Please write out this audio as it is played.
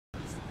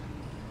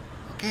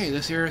Okay,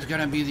 this here is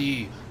gonna be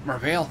the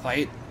Merveil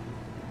fight.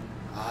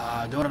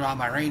 Doing it on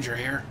my ranger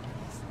here.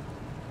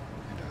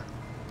 And,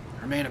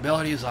 her main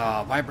ability is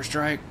Viper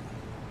Strike.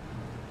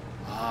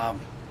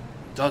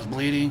 Does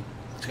bleeding.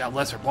 It's got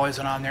lesser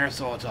poison on there,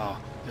 so it's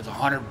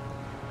 100.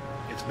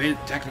 It's made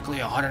technically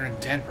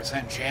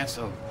 110% chance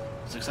of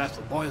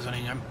successful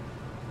poisoning him.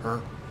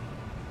 Her.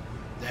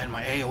 Then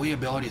my AOE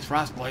ability is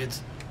Frost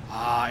Blades,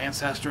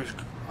 Ancestor's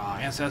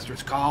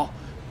Call,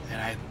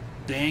 and I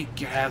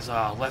think it has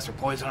lesser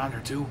poison on there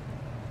too.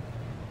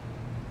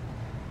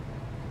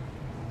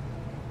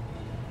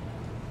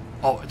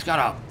 Oh, it's got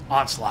a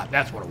Onslaught.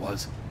 That's what it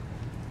was.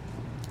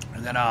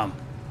 And then I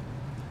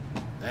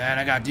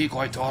got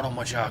Decoy Totem,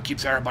 which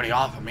keeps everybody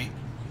off of me.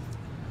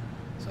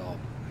 So,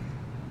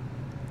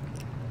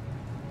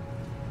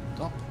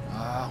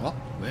 well,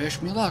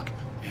 wish me luck.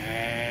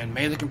 And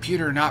may the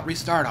computer not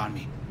restart on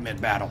me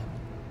mid-battle.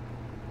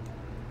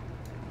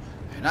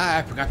 And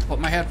I forgot to put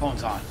my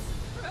headphones on.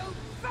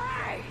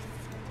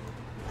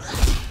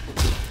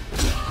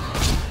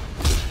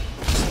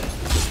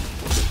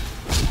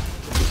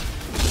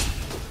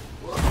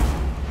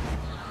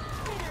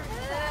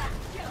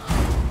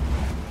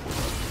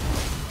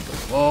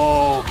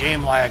 Whoa,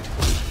 game lagged.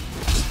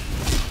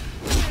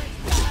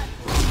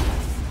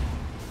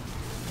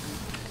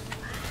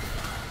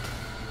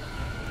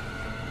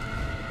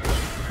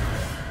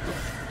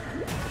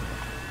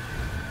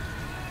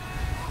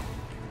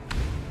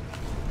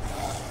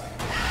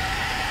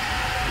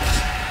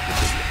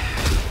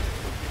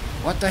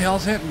 What the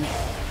hell's hitting me?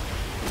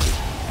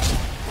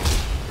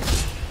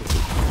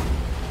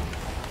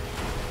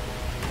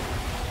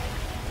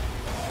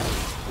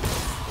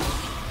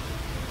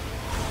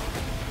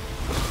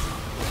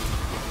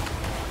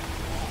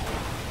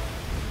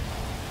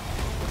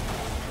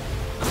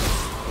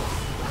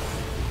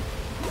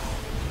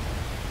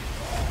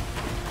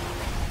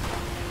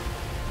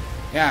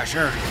 Yeah,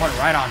 sure. Put it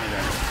right on me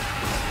there.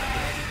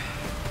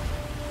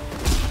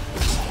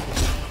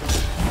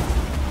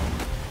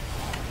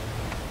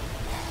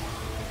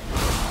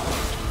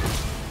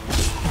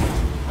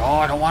 Oh,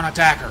 I don't want to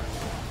attack her.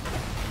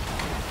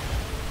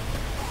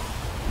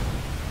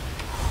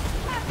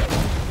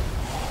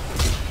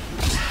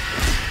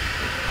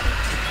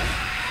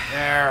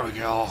 There we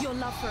go. Your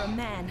love for a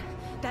man.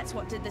 That's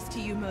what did this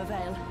to you,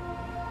 Merveil.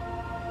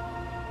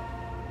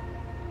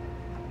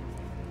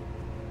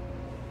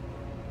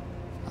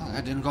 Oh,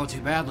 that didn't go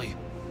too badly.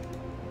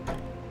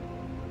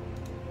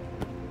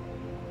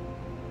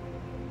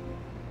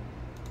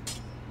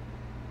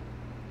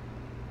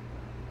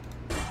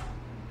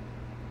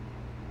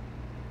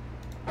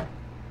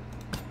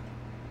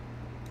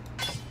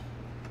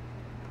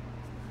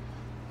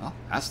 Well,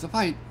 that's the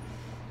fight.